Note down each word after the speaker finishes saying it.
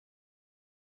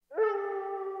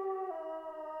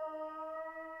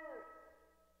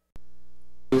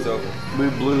it's over. We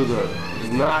blew the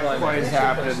not quite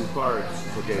happening parts.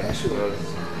 Okay.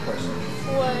 Question.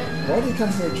 What? Why do you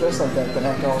come here dressed like that but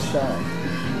act all shy?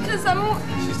 Because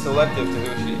I'm... She's selective to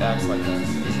who she acts like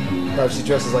that. Oh, she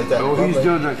dresses like that. Oh, he's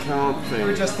doing the count thing.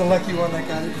 You're just the lucky one that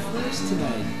got it first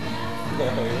tonight.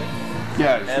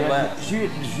 Yeah, she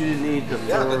didn't need the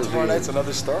Yeah, but tomorrow night's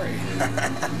another story.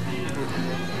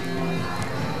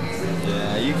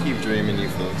 Yeah, you keep dreaming, you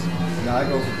folks. No, I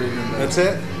go for bigger than that. That's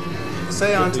it?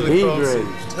 Say on to the cold seat.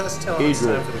 Just tell us it's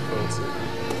time for the cold seat.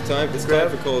 It's time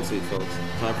for cold seat, folks.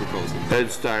 Time for cold seat.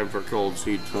 It's time for cold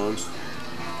seat, folks.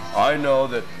 I know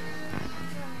that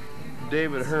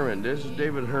David Herman. This is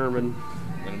David Herman,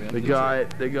 the guy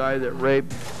that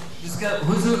raped. This guy,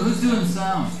 who's doing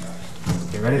sound?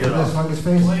 You ready for this fungus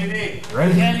face? What do you need?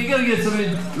 Ready? Yeah, you gotta get somebody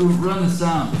to run the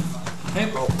sound.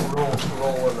 Hey,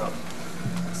 Rolling up.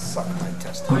 Suck my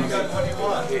testicles.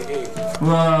 What do you want?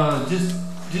 Well,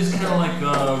 just kind of like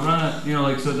run it, you know,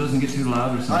 like so it doesn't get too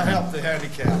loud or something. I help the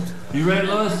handicapped. You ready,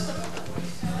 Louis?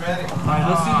 Ready. All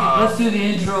right, let's do the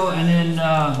intro, and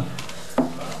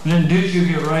then Duce will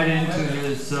get right into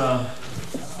his.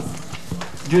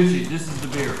 Duce, this is the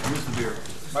beer. Here's the beer.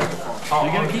 Microphone.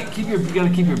 You gotta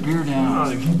keep your beer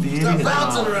down. Keep the idiot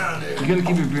Bouncing around here. You gotta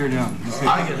keep your beer down.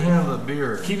 I can handle the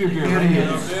beer. Keep your beer right here.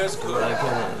 Beer's cool.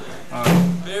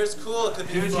 Beer's cool. It could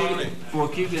be phony. Well,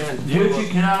 keep it. Duce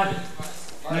cannot.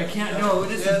 No, you can't. No,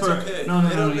 this is for. okay. No.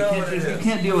 You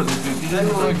can't deal with this,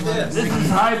 Duce. This is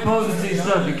high potency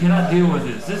stuff. You cannot deal with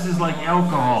this. This is like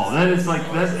alcohol. That is like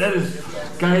that is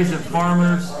guys that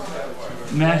farmers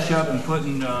mash up and put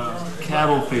in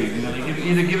cattle feed. You know, they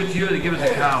either give it to you or they give it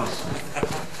to cows.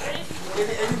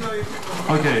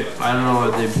 Okay. I don't know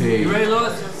what they pay. You ready,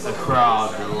 Louis? The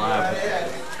crowd to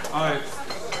laugh. All right.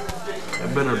 I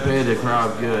better pay the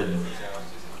crowd good.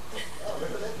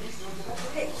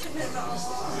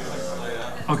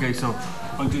 Okay, so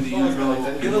I'll do the intro.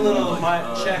 Give a little mic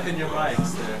check on your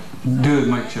mics there. Do it,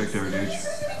 mic check there, dude.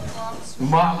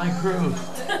 Motley Crue.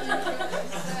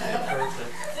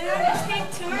 They already take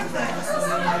tour books.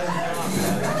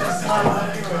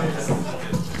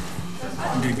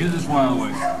 Okay, get this one out of the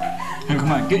way. Here,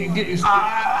 come on, get your.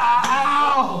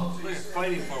 Ow! We're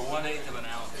fighting for 1/8 of an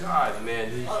ounce. God,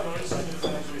 man. All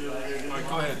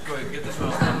right, go ahead, get this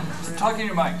one. Just talk in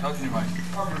your mic,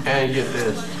 And get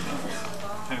this.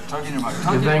 Hey, talk in your mic.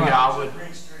 You think I would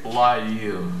lie to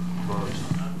you?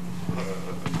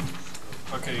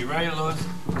 Okay, you ready, Louis?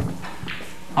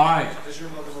 All right.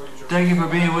 Thank you for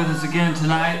being with us again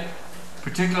tonight,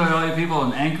 particularly all you people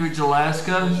in Anchorage,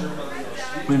 Alaska.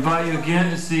 We invite you again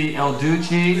to see El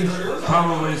Duce,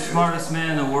 probably the smartest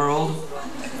man in the world,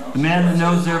 the man that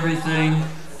knows everything.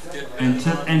 And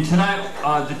tonight,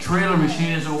 the trailer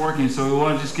machine isn't working, so we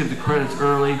want to just give the credits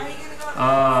early.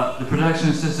 The production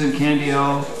assistant,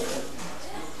 Candio,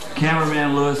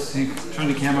 cameraman, Louis, you turn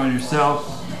the camera on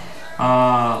yourself.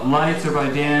 Lights are by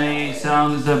Danny,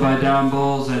 sound is done by Don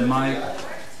Bulls and Mike,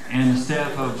 and the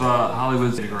staff of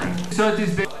Hollywood's CathaydeGrande. So at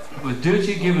these with Duce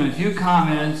giving a few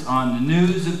comments on the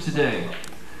news of today.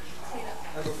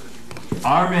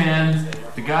 Our man,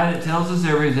 the guy that tells us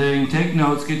everything, take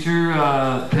notes, get your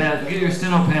get your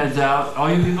steno pads out. All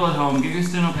you people at home, get your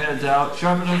steno pads out,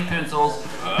 sharpen those pencils,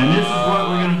 and this is what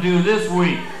we're gonna do this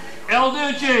week. El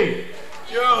Duce!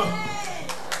 Yo!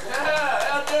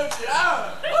 Yeah, El Duce!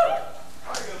 Ah!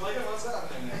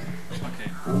 Okay,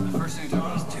 the first thing to talk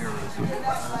about is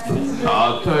terrorism.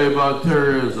 I'll tell you about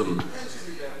terrorism.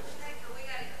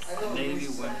 The Navy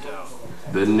wimped out.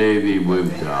 The Navy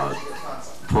wimped out.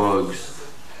 Folks,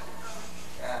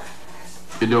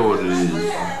 you know what it is.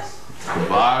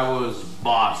 If I was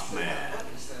boss man,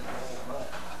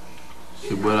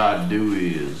 see what I'd do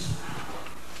is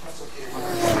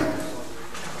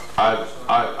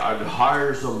I'd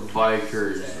hire some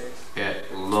bikers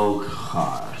at low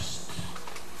cost.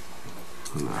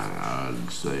 And I'd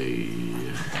say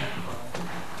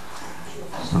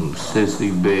some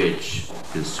sissy bitch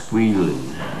is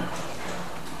squealing.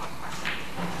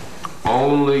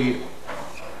 Only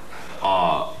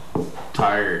a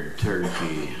tired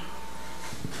turkey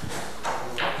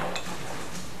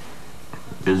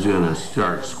is gonna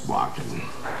start squawking.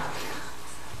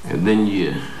 And then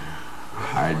you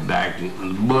hide back in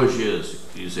the bushes,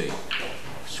 you say,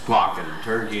 squawking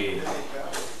turkey.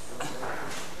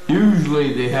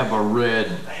 Usually they have a red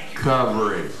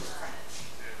covering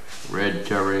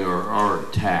or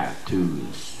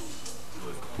tattoos.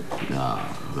 Now,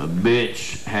 the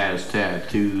bitch has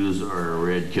tattoos or a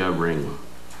red covering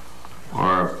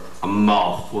or a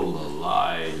mouthful of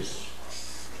lies.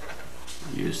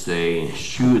 You say,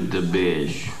 shoot the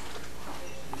bitch.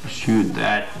 Shoot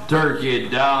that turkey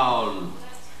down.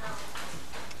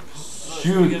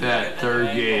 shoot that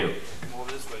third game.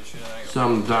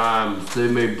 Sometimes they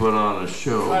may put on a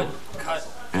show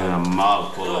and a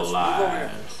mouthful of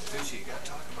lies.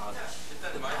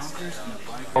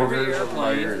 Every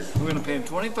airplane, we're gonna pay him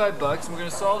 $25 and we're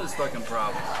gonna solve this fucking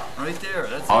problem. Right there.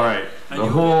 That's all right. And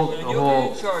you'll be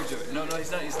in charge of it. No,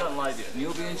 he's not live yet. And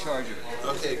you'll be in charge of it.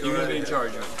 Okay, you're gonna be in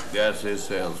charge of it. That's his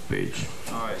sales speech.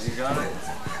 All right, you got it.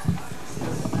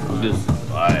 This is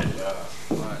fine.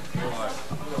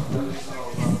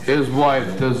 His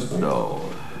wife doesn't know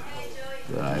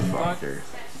that I fucked her.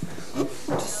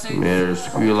 Made her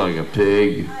squeal like a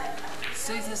pig.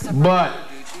 But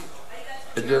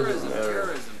it doesn't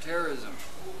matter. Terrorism.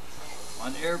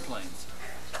 On airplanes.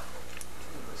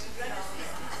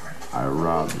 I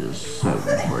robbed his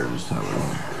 747.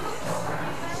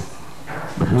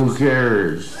 But who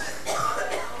cares?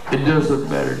 It doesn't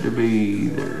matter to me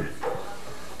either,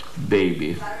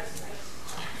 baby.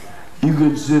 You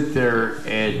could sit there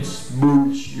and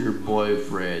smooch your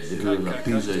boyfriend who's a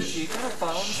piece of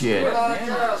shit.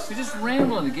 You're just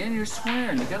rambling again, you're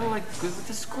swearing. You gotta like go with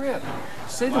the script.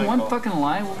 Say the one fucking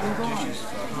line, we'll move on.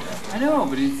 I know,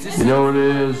 but it's just... You know what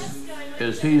it is?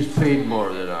 Is he's paid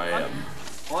more than I am.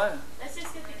 What? Let's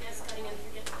just get the guest cutting and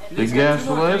forget the The guest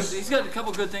list? He's got a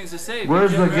couple good things to say.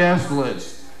 Where's the guest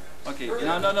list? Okay,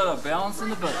 no, balance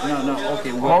in the budget. No,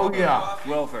 okay. Oh yeah.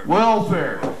 Welfare.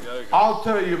 Welfare. I'll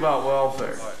tell you about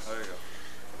welfare. All right, there you go.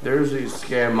 There's these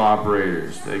scam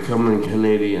operators. They come in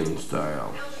Canadian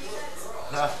style.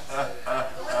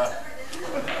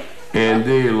 And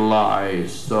they lie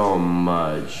so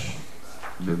much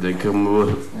that they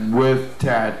come with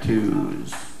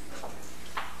tattoos.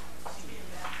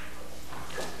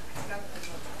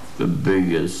 The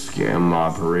biggest scam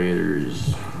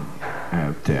operators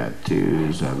have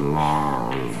tattoos and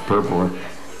long purple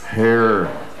hair.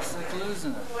 It's like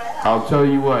losing it. I'll tell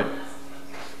you what.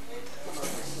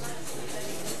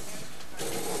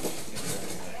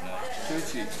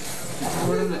 Duce,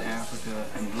 go to Africa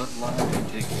and let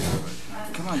life take care of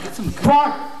it. Come on, get some goose.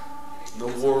 Fuck the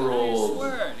world. I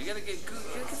swear, you gotta get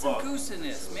some goose in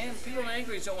this, man. People in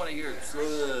Anchorage don't want to hear it.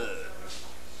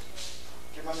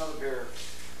 Give him another beer.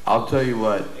 I'll tell you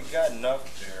what. You got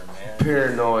enough beer, man.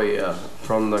 Paranoia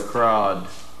from the crowd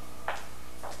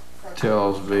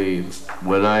tells me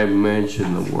when I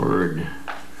mention the word,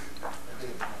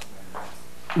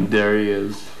 there he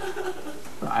is.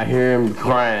 I hear him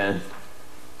crying.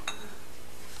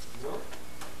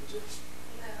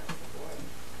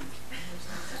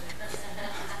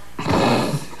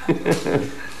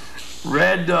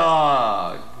 Red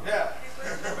Dog. Yeah.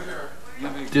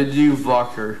 Did you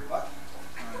fuck her?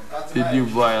 Not Did you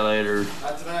violate her?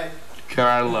 Not tonight. Can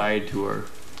I lie to her?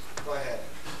 Go ahead.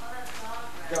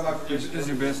 Got my This is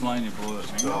your best line you pull up,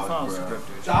 man. Follow the script,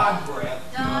 dude. dog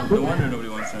breath. No wonder nobody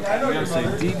wants that. You gotta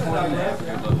say deep one in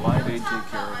Africa, let Live Aid take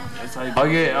care of it. That's how you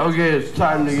Okay, it's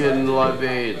time to get into Live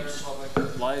Aids.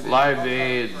 Live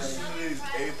Aids. These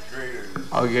 8th graders.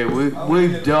 Okay,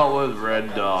 we've dealt with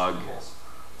Red Dog.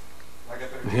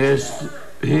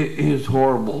 His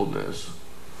horribleness.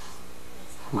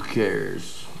 Who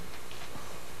cares?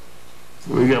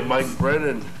 We got Mike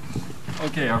Brennan.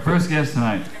 Okay, our first guest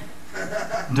tonight,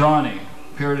 Donnie,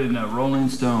 appeared in Rolling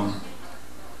Stone.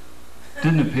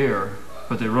 Didn't appear,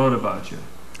 but they wrote about you.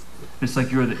 It's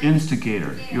like you were the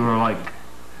instigator. You were like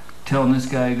telling this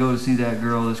guy, go see that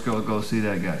girl, this girl, go see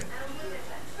that guy.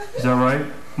 Is that right?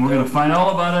 We're going to find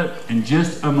all about it in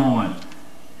just a moment.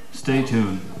 Stay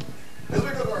tuned. As we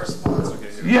go to our sponsor.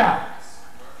 Yeah.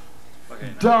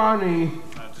 Donnie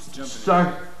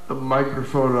stuck the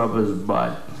microphone up his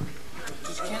butt.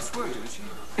 Just can't swear, Duce.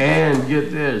 And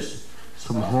get this,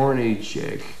 some horny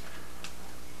chick.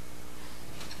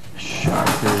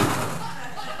 Shocker.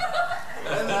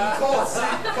 And then cold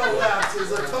seat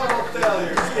collapses, a total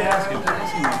failure.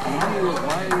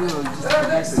 Why are you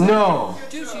just... No.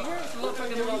 Duce, you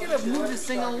gotta move this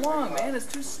thing along, man. It's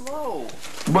too slow.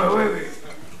 Wait.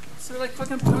 So like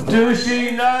fucking... Duce,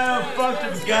 no, fuck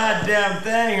the goddamn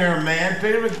thinger, man.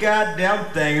 Pick up a goddamn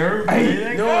thinger.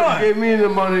 Hey, no one gave me the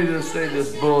money to say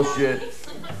this bullshit.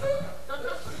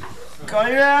 Call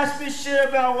you ask me shit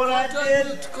about what I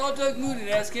did? Call Doug Moody and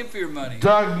ask him for your money.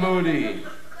 Doug Moody.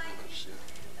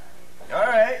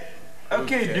 Alright.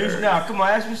 Okay, Duce, now, come on,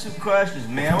 ask me some questions,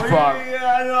 man. What Fuck.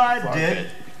 I know I did.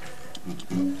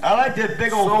 I like that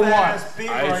big old fat ass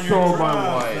beaver I on your sold drums.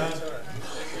 my wife.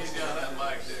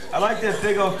 I like that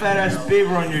big old fat ass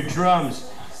beaver on your drums.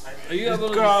 Are you This able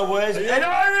to... girl whiskey. Hey,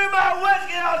 don't hear my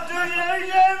whiskey, I'll do you.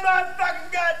 You hear my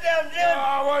fucking goddamn gin.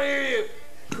 I want to hear you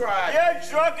cry. You're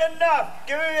drunk enough.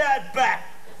 Give me that back.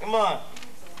 Come on.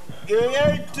 Give me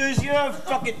that, Duce. You don't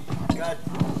fucking... God.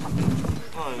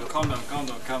 Calm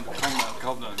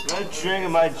down. Let's drink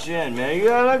my chin, man. You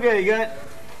gotta look at it. You got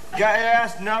your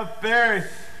ass enough buried.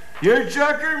 You're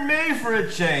drunker than me for a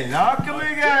change. How come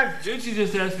we got... Duce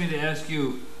just asked me to ask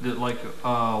you that, like,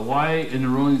 why in the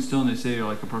Rolling Stone they say you're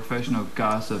like a professional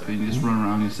gossip and you just run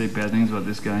around and you say bad things about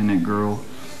this guy and that girl,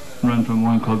 run from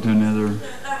one club to another.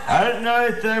 I didn't know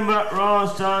anything about Rolling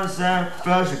Stone, San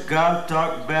Professional gossip,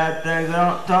 talk bad things. I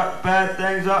don't talk bad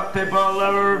things up. People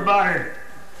love everybody.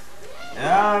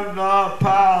 Yeah, I've got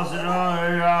pals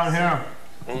around here.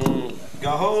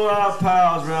 Got a whole lot of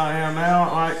pals around here, man.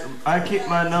 I keep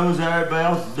my nose out of everybody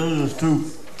else's business too.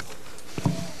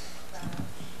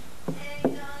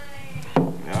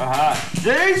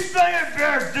 These stinging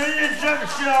bears, dude, you took the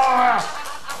shit all around.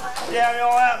 Yeah, you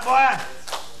know that, boy?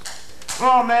 Come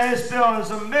on, man, it's spilling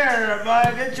some beer here, boy.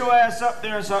 Get your ass up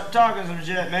there and start talking some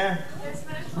shit, man.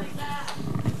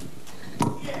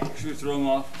 Should we throw him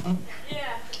off?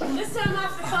 Yeah. Just throw him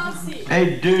off the car seat.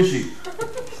 Hey, Duce.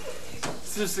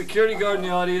 It's the security guard in the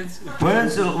audience.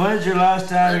 When's your last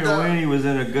time your weenie was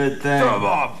in a good thing? Throw him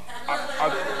off.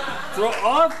 Throw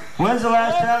off? When's the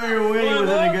last time your weenie was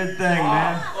in a good thing,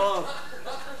 man?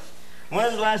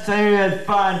 When's the last time you had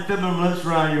fine feminine lips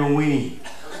around your weenie?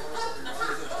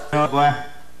 Boy.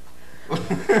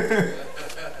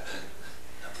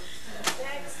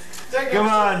 Come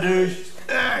on, Duce.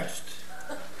 Next.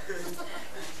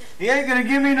 You ain't gonna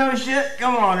give me no shit?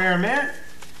 Come on here, man.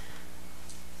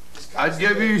 I'd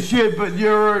give you shit, but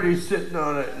you're already sitting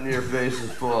on it and your face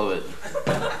is full of it.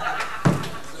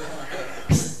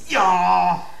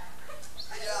 Yeah.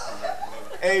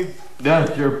 Hey,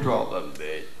 that's your problem,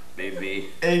 baby.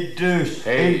 Hey, Duce.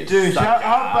 Hey, Duce. How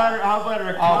about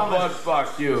our comments?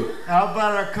 Fuck you. How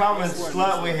about our comments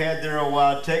slut we had there a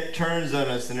while? Take turns on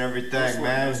us and everything,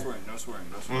 man. No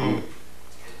swearing.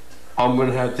 I'm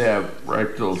gonna have to have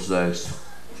rectal sex.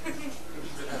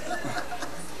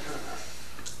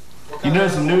 You know,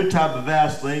 there's a new type of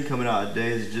Vaseline coming out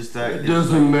nowadays. It's just that. It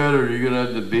doesn't matter. You're gonna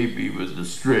have to beat me with the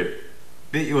strip.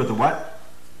 Beat you with the what?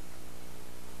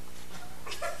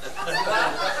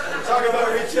 Talk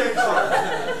about rejection.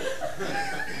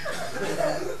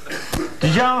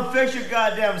 Did y'all fix your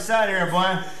goddamn sign here,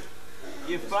 boy?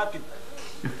 Your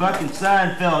fucking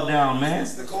sign fell down, man.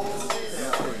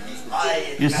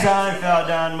 Your sign fell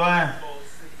down, boy.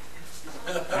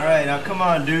 All right, now come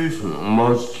on, Duce.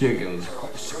 Most chickens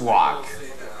squawk.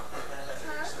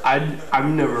 I've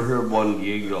never heard one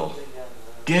giggle.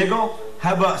 Giggle?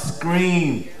 How about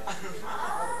scream?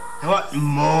 How about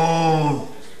moan?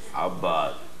 How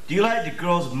about? Do you like the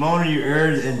girls moan in your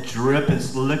ears and drip and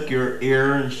lick your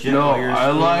ear and shit? No, while you're I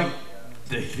screaming? like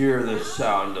to hear the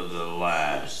sound of the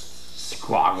last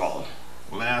squaggle.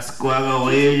 Last squaggle,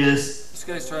 will you just... This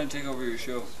guy's trying to take over your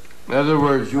show. In other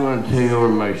words, you want to take over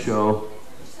my show?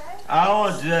 I don't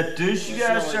want to do that, Duce. You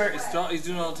gotta start... He's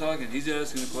doing all the talking. He's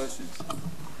asking the questions.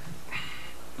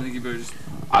 I think you better just...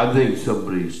 I think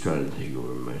somebody's trying to take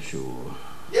over my show.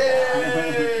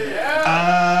 Yay!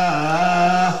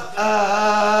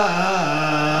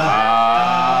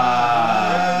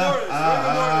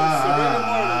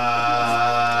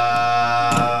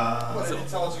 What's an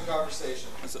intelligent conversation?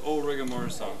 That's an old rigor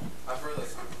mortis song. I've heard that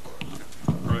song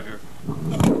before. Right here.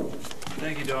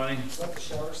 Thank you, Donnie,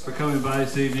 for coming by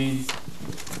this evening.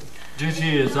 Duce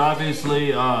is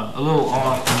obviously a little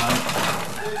off tonight.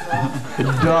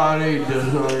 Donnie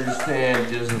doesn't understand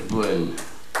discipline.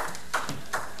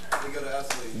 We go to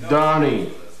Ashley.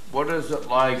 Donnie, what is it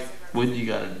like when you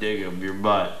got a dig up your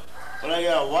butt? When I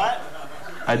got what?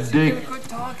 A dig. Quit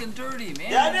talking dirty,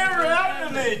 man. That never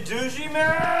happened to me, Duce,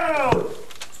 man.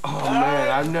 Oh man,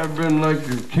 I've never been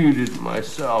electrocuted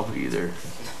myself either.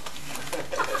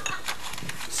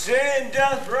 Sin,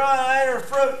 death, ride, or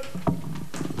fruit.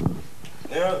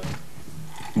 Yeah.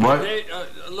 What? Hey,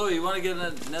 Louis, you want to get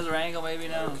another angle maybe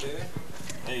now? Okay.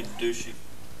 Hey, Duce.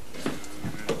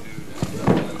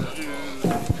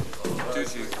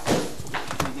 Duce.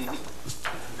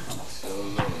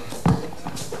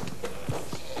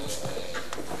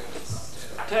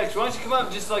 Tex, why don't you come up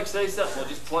and just like say something? We'll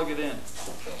just plug it in.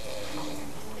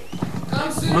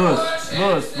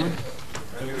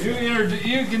 Louis,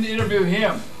 you can interview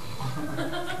him.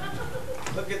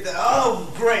 Look at that.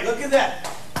 Oh, great. Look at that.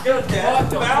 Look at that.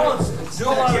 Balance. Do a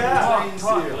lot of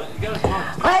talk. You gotta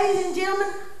talk. Ladies and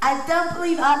gentlemen, I don't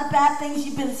believe all the bad things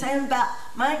you've been saying about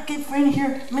my good friend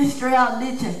here, Mr.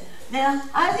 Duce. Now,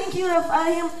 I think you will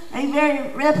find him a very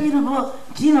reputable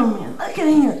gentleman. Look at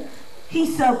him.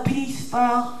 He's so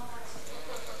peaceful.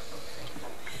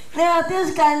 Now,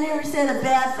 this guy never said a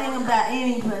bad thing about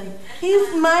anybody.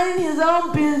 He's minding his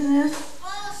own business,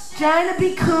 trying to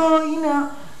be cool, you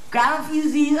know, grab a few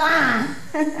Z's on.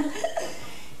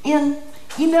 And,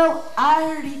 you know, I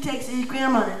heard he takes his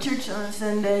grandma to church on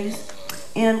Sundays.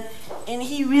 And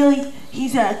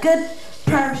he's a good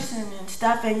person and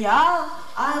stuff. And y'all,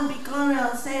 I'll be going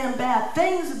around saying bad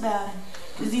things about him.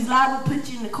 Because he's liable to put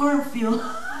you in the cornfield.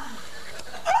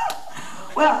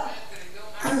 Well,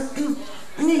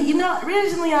 you know,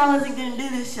 originally I wasn't going to do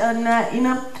this show tonight, you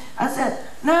know. I said,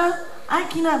 no, I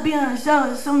cannot be on a show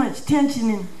with so much tension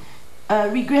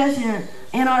and regression and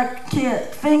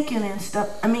anarchic thinking and stuff.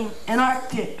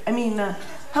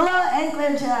 Hello,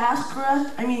 Anchorage,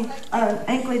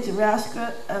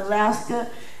 Alaska.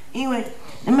 Anyway,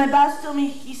 and my boss told me,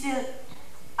 he said,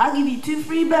 I'll give you 2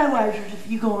 free Budweisers if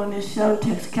you go on this show,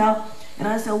 Texacal. And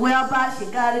I said, well, boss,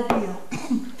 you got a deal.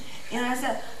 And I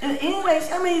said, anyway,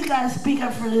 somebody's got to speak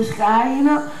up for this guy, you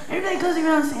know? Everybody goes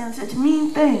around saying such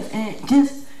mean things, and it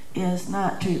just is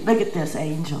not true. Look at this,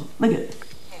 Angel. Look at it.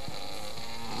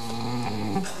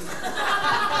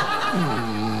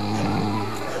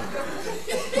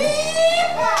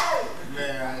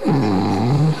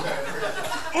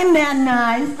 Isn't that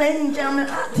nice, ladies and gentlemen?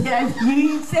 I tell you,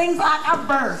 he sings like a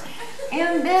bird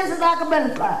and dances like a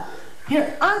butterfly.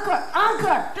 Here, encore,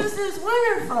 encore. This is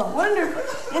wonderful, wonderful.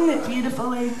 Isn't it beautiful,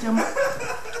 ladies and gentlemen?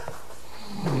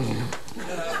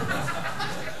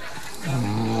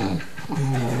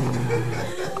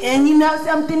 And you know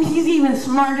something? He's even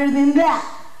smarter than that.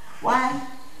 Why?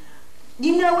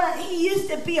 You know what? He used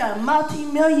to be a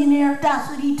multi-millionaire. That's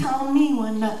what he told me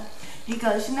one night. He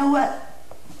goes, you know what?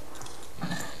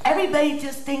 Everybody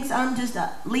just thinks I'm just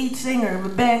a lead singer of a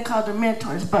band called The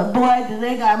Mentors, but boy, do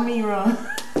they got me wrong.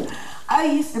 I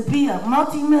used to be a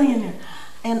multi-millionaire,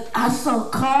 and I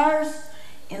sold cars,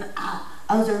 and I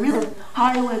was a real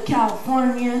Hollywood,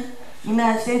 California,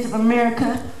 United States of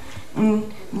America,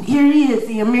 and here he is,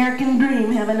 the American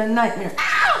dream, having a nightmare.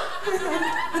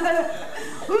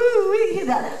 Ooh,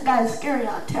 that guy's scary,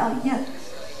 I'll tell you.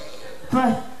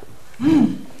 But,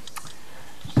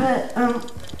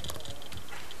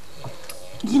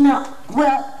 you know,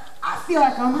 well, I feel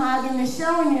like I'm hogging the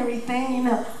show and everything, you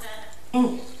know.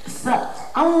 And so,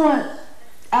 I want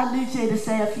Duce to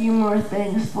say a few more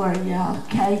things for you,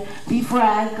 okay? Before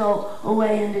I go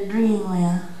away into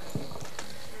dreamland.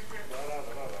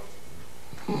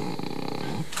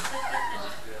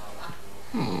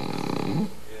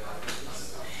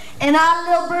 And our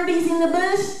little birdies in the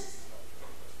bush?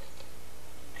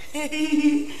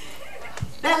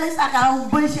 That looks like an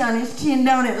old bush on his chin,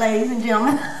 don't it, ladies and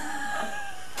gentlemen?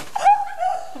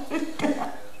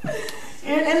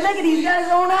 and look at, he's got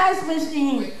his own ice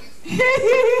machine.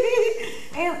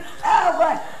 And, oh,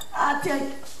 but I'll tell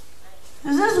you,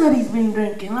 this is what he's been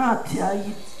drinking, I'll tell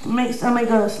you, to make somebody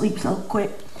go to sleep so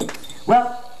quick.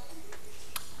 Well,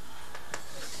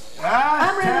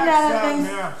 I'm running out of things.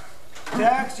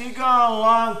 Tex, you go on a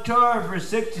long tour for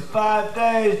 65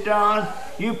 days, Don.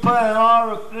 You play in all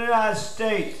over the United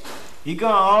States. You go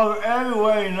over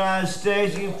everywhere in the United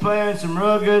States. You play in some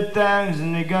real good things,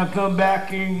 and you're going to come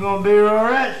back and you're going to be real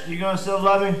rich. You going to still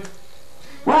love me?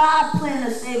 Well, I plan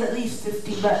to save at least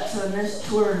 $50 on this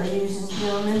tour, ladies and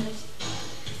gentlemen.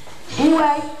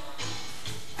 Anyway,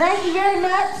 thank you very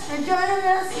much for joining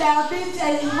us at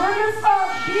Duce's wonderful,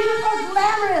 beautiful,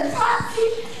 glamorous hot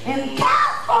seat in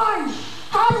California,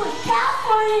 Hollywood,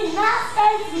 California, United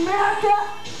States of America.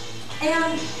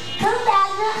 And come back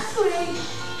next week,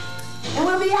 and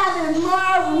we'll be having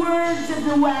more words of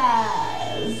the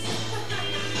wise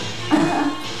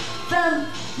from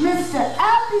Mr.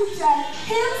 Duce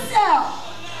himself.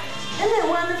 Isn't it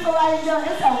wonderful, ladies and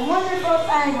gentlemen? It's a wonderful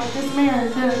thing what this man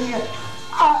is doing here.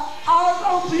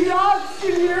 I'll be on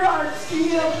here, I see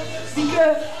him,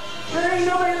 because there ain't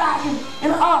nobody like him.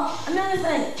 And another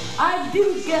thing,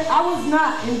 I was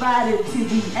not invited to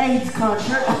the AIDS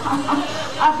concert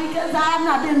because I have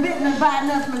not been bitten by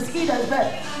enough mosquitoes,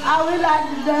 but I would like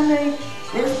to donate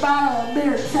this bottle of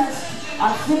beer touched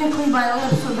authentically by the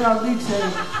lips of Duce.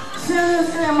 Send us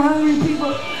to them hungry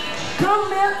people. Come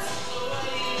next.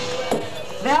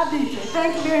 Duce.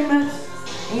 Thank you very much,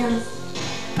 and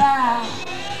bye.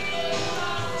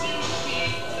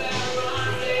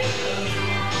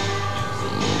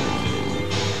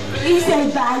 You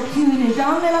say bye, cute in his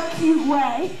own little cute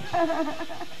way.